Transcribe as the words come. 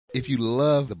If you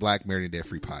love the Black Married and Debt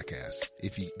Free podcast,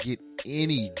 if you get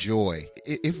any joy,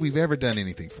 if we've ever done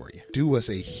anything for you, do us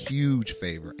a huge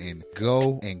favor and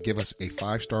go and give us a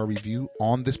 5-star review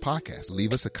on this podcast.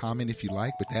 Leave us a comment if you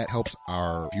like, but that helps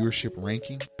our viewership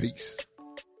ranking. Peace.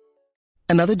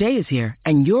 Another day is here,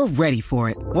 and you're ready for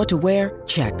it. What to wear?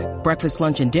 Check. Breakfast,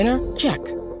 lunch, and dinner? Check.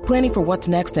 Planning for what's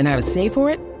next and how to save for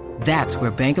it? That's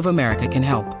where Bank of America can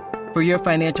help. For your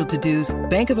financial to-dos,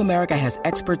 Bank of America has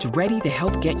experts ready to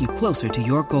help get you closer to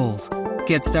your goals.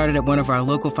 Get started at one of our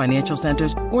local financial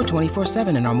centers or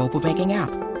 24/7 in our mobile banking app.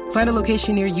 Find a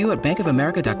location near you at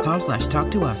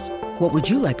bankofamerica.com/talktous. What would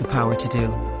you like the power to do?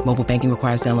 Mobile banking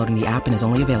requires downloading the app and is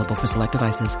only available for select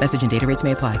devices. Message and data rates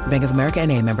may apply. Bank of America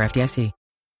N.A., member FDIC.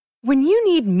 When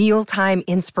you need mealtime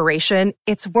inspiration,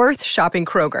 it's worth shopping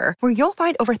Kroger, where you'll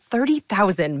find over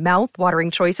 30,000 mouth-watering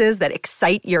choices that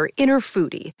excite your inner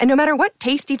foodie. And no matter what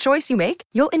tasty choice you make,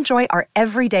 you'll enjoy our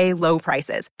everyday low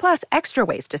prices, plus extra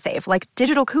ways to save, like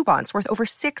digital coupons worth over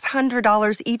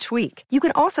 $600 each week. You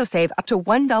can also save up to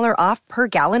 $1 off per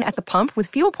gallon at the pump with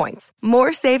fuel points.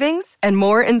 More savings and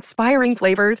more inspiring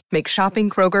flavors make shopping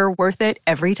Kroger worth it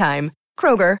every time.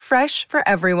 Kroger, fresh for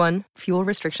everyone. Fuel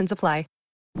restrictions apply.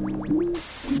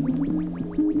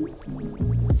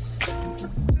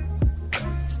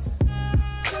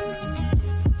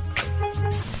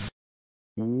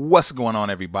 What's going on,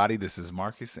 everybody? This is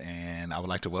Marcus, and I would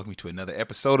like to welcome you to another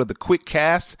episode of the Quick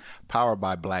Cast, powered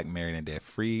by Black Married and Debt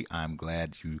Free. I'm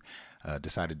glad you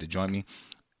decided to join me.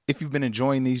 If you've been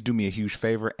enjoying these, do me a huge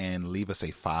favor and leave us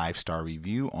a 5-star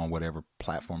review on whatever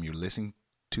platform you're listening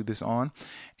to this on.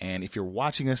 And if you're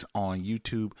watching us on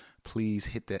YouTube, please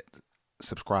hit that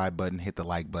subscribe button, hit the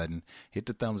like button, hit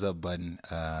the thumbs up button.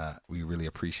 We really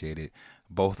appreciate it.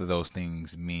 Both of those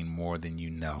things mean more than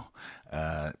you know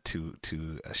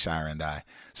to Shira and I.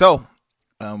 So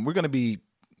I'm going to be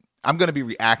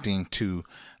reacting to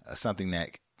something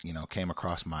that came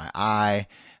across my eye,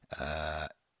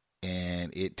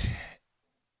 and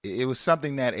it was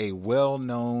something that a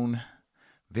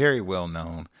very well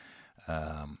known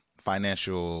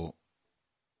financial,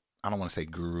 I don't want to say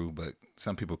guru, but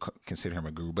some people consider him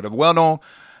a guru, but a well-known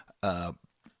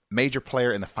major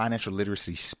player in the financial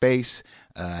literacy space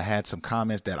had some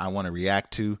comments that I want to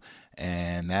react to,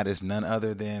 and that is none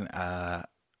other than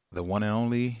the one and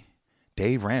only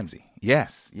Dave Ramsey.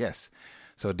 Yes.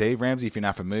 So Dave Ramsey, if you're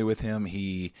not familiar with him,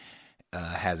 he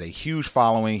has a huge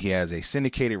following. He has a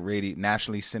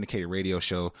nationally syndicated radio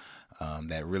show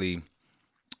that really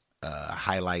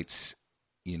highlights,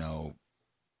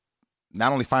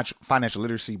 not only financial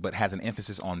literacy, but has an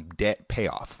emphasis on debt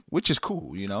payoff, which is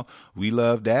cool. We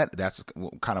love that. That's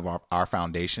kind of our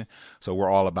foundation. So we're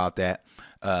all about that.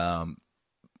 So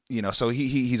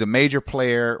he's a major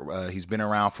player. He's been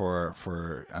around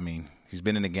he's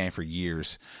been in the game for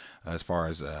years as far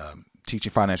as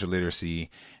teaching financial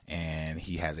literacy, and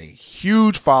he has a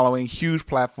huge following, huge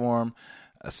platform,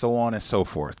 so on and so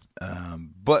forth.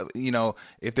 But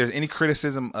if there's any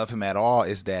criticism of him at all,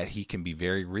 is that he can be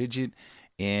very rigid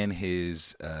in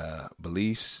his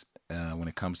beliefs when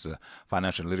it comes to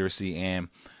financial literacy. And,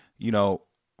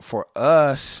 for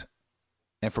us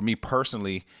and for me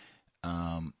personally,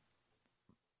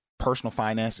 personal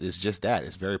finance is just that.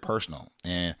 It's very personal.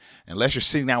 And unless you're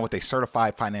sitting down with a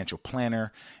certified financial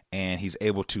planner and he's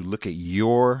able to look at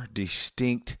your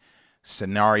distinct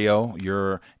scenario,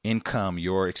 your income,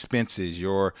 your expenses,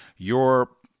 your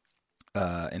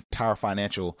entire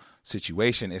financial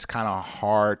situation, it's kind of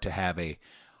hard to have a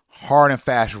hard and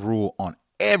fast rule on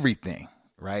everything,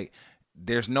 right?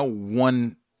 There's no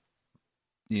one,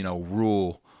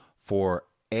 rule for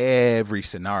every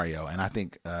scenario. And I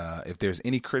think if there's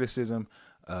any criticism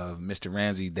of Mr.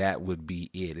 Ramsey, that would be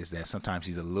it, is that sometimes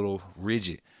he's a little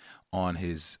rigid on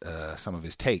his some of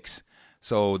his takes.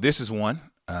 So this is one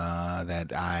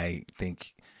that I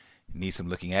think needs some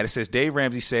looking at. It says, Dave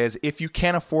Ramsey says, if you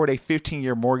can't afford a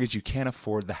 15-year mortgage, you can't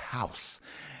afford the house.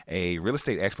 A real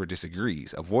estate expert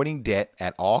disagrees. Avoiding debt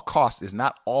at all costs is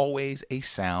not always a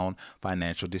sound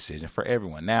financial decision for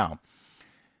everyone. Now,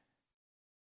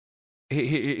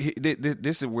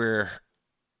 this is where,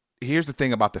 here's the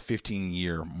thing about the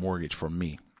 15-year mortgage for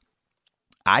me.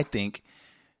 I think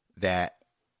that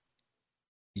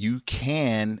you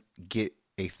can get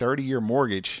a 30-year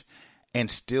mortgage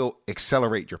and still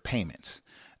accelerate your payments.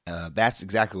 That's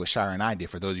exactly what Shira and I did.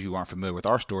 For those of you who aren't familiar with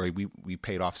our story, we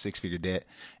paid off 6-figure debt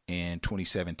in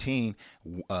 2017,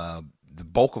 the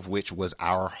bulk of which was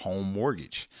our home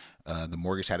mortgage. The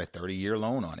mortgage had a 30-year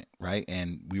loan on it, right?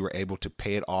 And we were able to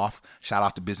pay it off. Shout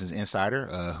out to Business Insider,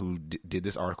 who did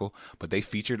this article, but they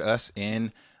featured us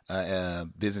in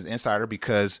Business Insider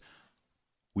because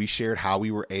we shared how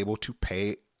we were able to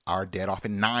pay our debt off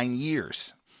in 9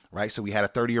 years, right? So we had a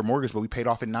 30-year mortgage, but we paid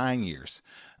off in 9 years.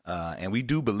 And we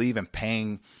do believe in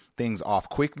paying things off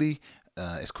quickly,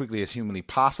 as quickly as humanly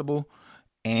possible.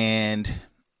 And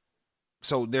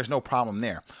so there's no problem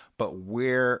there. But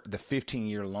where the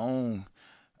 15-year loan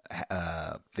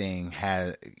thing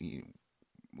has,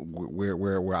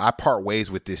 where I part ways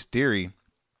with this theory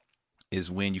is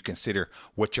when you consider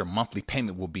what your monthly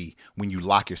payment will be when you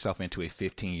lock yourself into a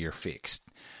 15-year fixed,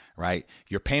 right?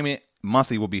 Your payment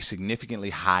monthly will be significantly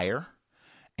higher.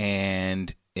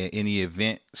 And in the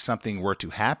event something were to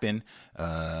happen,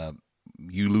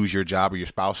 you lose your job or your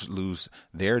spouse lose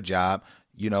their job,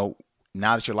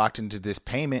 now that you're locked into this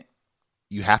payment,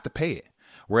 you have to pay it.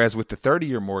 Whereas with the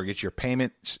 30-year mortgage, your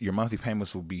monthly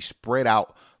payments will be spread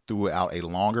out throughout a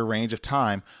longer range of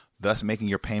time, thus making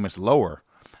your payments lower.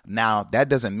 Now, that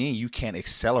doesn't mean you can't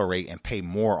accelerate and pay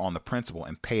more on the principal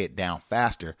and pay it down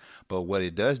faster. But what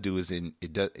it does do is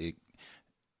it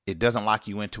doesn't lock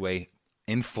you into a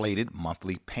inflated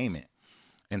monthly payment.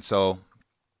 And so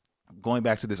going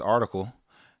back to this article,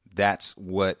 that's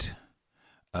what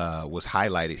was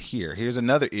highlighted here. Here's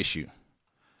another issue.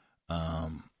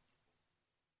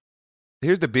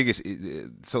 Here's the biggest.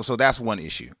 So that's one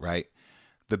issue, right?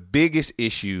 The biggest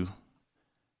issue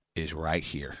is right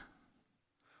here.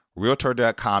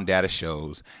 Realtor.com data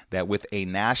shows that with a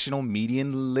national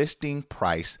median listing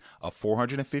price of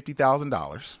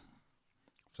 $450,000,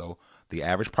 so the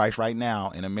average price right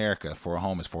now in America for a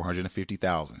home is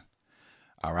 $450,000.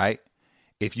 All right.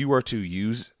 If you were to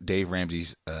use Dave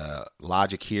Ramsey's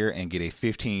logic here and get a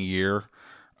 15-year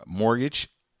mortgage,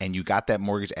 and you got that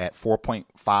mortgage at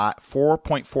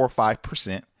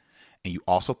 4.45%, and you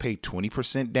also paid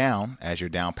 20% down as your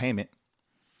down payment,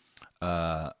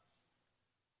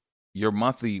 your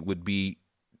monthly would be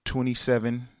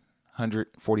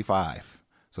 $2,745.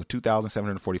 So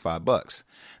 $2,745.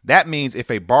 That means if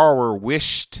a borrower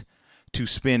wished to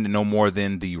spend no more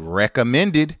than the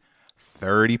recommended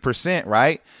 30%,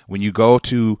 right? When you go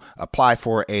to apply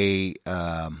for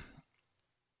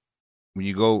when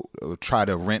you go try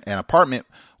to rent an apartment,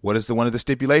 what is one of the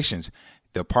stipulations?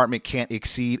 The apartment can't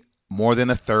exceed more than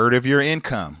a third of your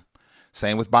income.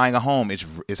 Same with buying a home.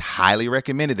 It's highly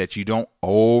recommended that you don't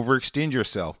overextend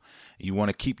yourself. You want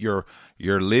to keep your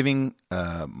living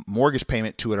mortgage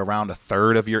payment to it around a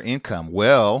third of your income.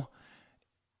 Well,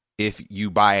 if you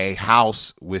buy a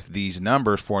house with these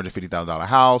numbers, $450,000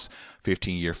 house,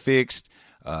 15-year fixed,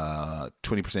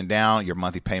 20% down, your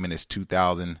monthly payment is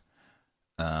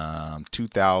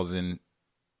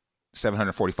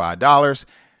 $2,745.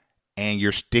 And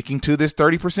you're sticking to this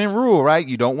 30% rule, right?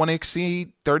 You don't want to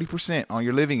exceed 30% on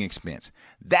your living expense.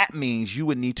 That means you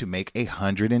would need to make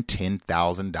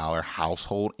 $110,000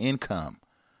 household income.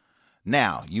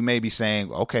 Now, you may be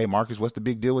saying, okay, Marcus, what's the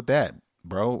big deal with that,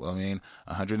 bro? I mean,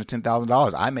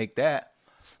 $110,000. I make that.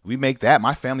 We make that.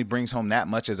 My family brings home that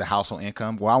much as a household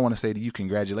income. Well, I want to say to you,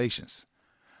 congratulations,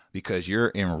 because you're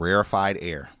in rarefied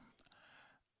air.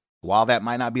 While that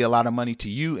might not be a lot of money to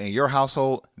you and your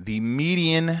household, the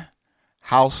median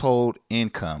household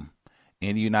income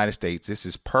in the United States, this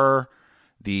is per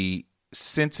the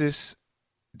census.gov.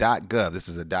 This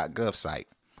is a .gov site.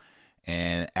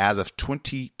 And as of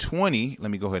 2020,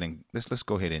 let's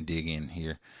go ahead and dig in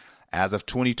here. As of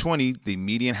 2020, the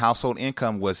median household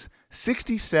income was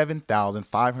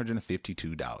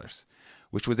 $67,552,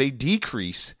 which was a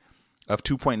decrease of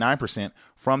 2.9%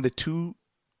 from the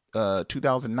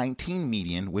 2019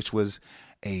 median, which was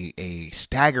a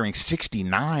staggering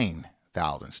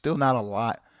 $69,000. Still not a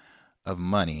lot of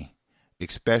money,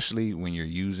 especially when you're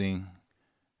using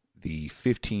the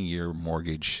 15-year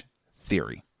mortgage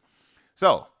theory.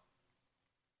 So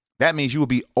that means you will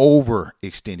be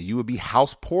overextended. You would be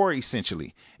house poor,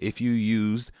 essentially, if you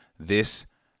used this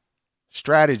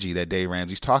strategy that Dave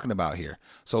Ramsey's talking about here.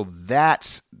 So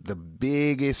that's the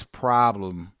biggest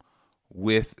problem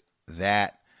with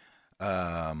that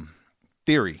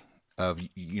theory of,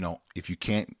 if you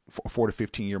can't afford a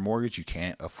 15-year mortgage, you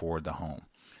can't afford the home.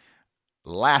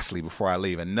 Lastly, before I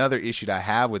leave, another issue that I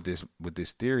have with this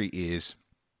theory is,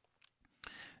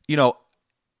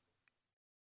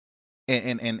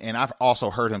 and I've also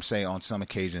heard him say on some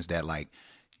occasions that, the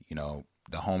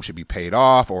home should be paid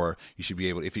off, or you should be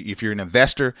able, if you're an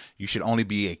investor, you should only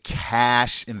be a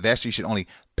cash investor. You should only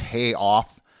pay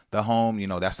off the home.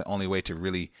 That's the only way to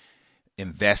really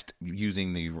invest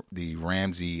using the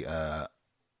Ramsey,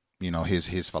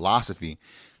 his philosophy.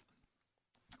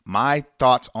 My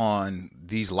thoughts on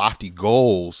these lofty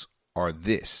goals are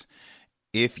this: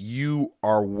 if you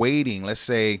are waiting, let's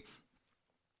say,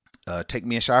 take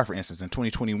me and Shire, for instance, in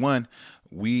 2021,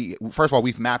 first of all,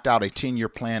 we've mapped out a 10-year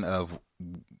plan of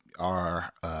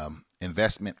our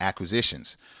investment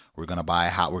acquisitions. We're going to buy a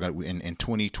house. In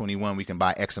 2021, we can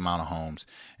buy X amount of homes.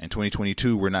 In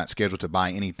 2022, we're not scheduled to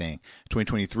buy anything.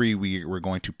 2023, we're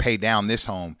going to pay down this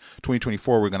home.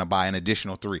 2024, we're going to buy an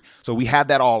additional 3. So we have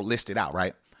that all listed out,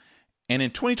 right? And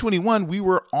in 2021, we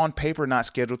were on paper not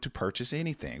scheduled to purchase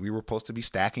anything. We were supposed to be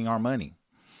stacking our money.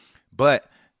 But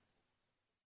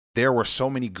there were so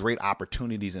many great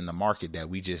opportunities in the market that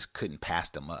we just couldn't pass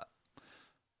them up.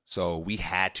 So we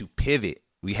had to pivot.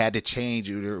 We had to change.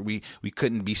 We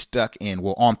couldn't be stuck in,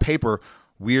 well, on paper,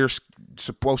 we're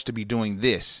supposed to be doing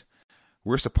this.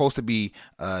 We're supposed to be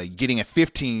getting a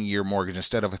 15-year mortgage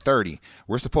instead of a 30.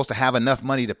 We're supposed to have enough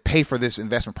money to pay for this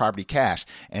investment property cash.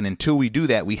 And until we do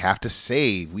that, we have to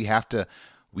save. We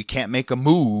can't make a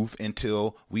move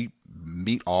until we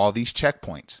meet all these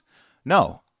checkpoints.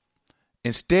 No.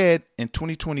 Instead, in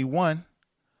 2021,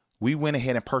 we went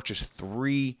ahead and purchased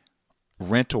 3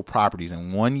 rental properties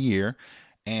in 1 year.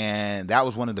 And that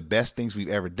was one of the best things we've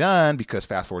ever done, because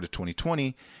fast forward to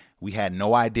 2020, we had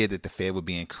no idea that the Fed would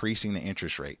be increasing the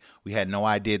interest rate. We had no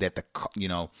idea that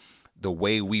the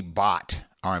way we bought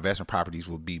our investment properties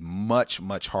would be much,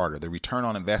 much harder. The return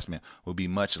on investment would be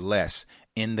much less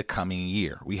in the coming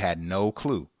year. We had no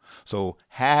clue. So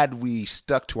had we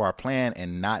stuck to our plan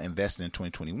and not invested in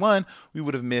 2021, we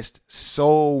would have missed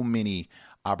so many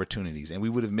opportunities, and we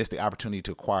would have missed the opportunity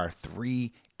to acquire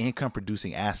 3 income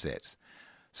producing assets.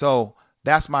 So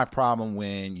that's my problem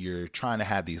when you're trying to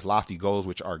have these lofty goals,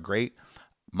 which are great.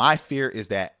 My fear is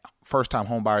that first-time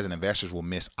home buyers and investors will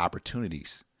miss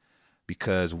opportunities,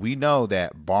 because we know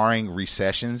that barring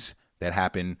recessions that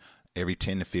happen every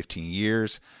 10 to 15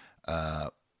 years,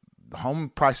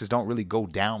 home prices don't really go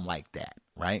down like that,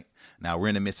 right? Now, we're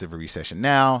in the midst of a recession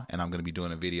now, and I'm going to be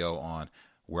doing a video on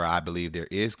where I believe there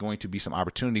is going to be some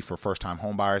opportunity for first-time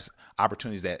home buyers,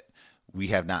 opportunities that we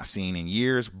have not seen in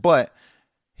years. But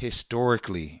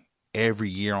historically, every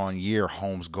year on year,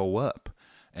 homes go up.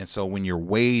 And so when you're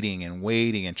waiting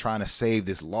and trying to save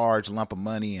this large lump of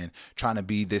money and trying to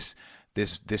be this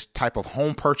type of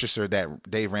home purchaser that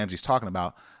Dave Ramsey's talking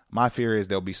about, my fear is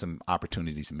there'll be some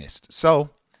opportunities missed. So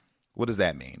what does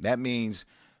that mean? That means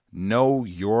know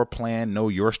your plan, know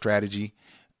your strategy,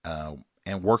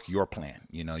 and work your plan.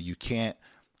 You can't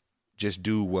just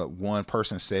do what one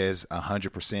person says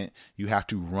 100%. You have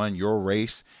to run your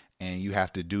race, and you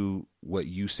have to do what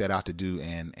you set out to do,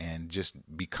 and just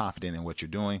be confident in what you're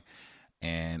doing.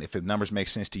 And if the numbers make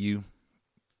sense to you,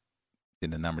 then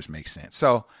the numbers make sense.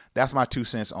 So that's my 2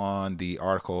 cents on the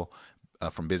article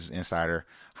from Business Insider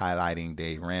highlighting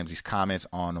Dave Ramsey's comments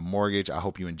on the mortgage. I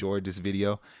hope you enjoyed this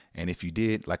video. And if you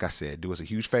did, like I said, do us a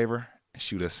huge favor and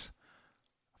shoot us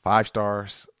 5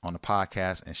 stars on the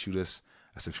podcast, and shoot us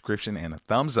a subscription and a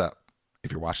thumbs up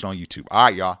if you're watching on YouTube. All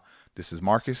right, y'all. This is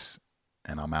Marcus,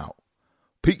 and I'm out.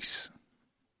 Peace.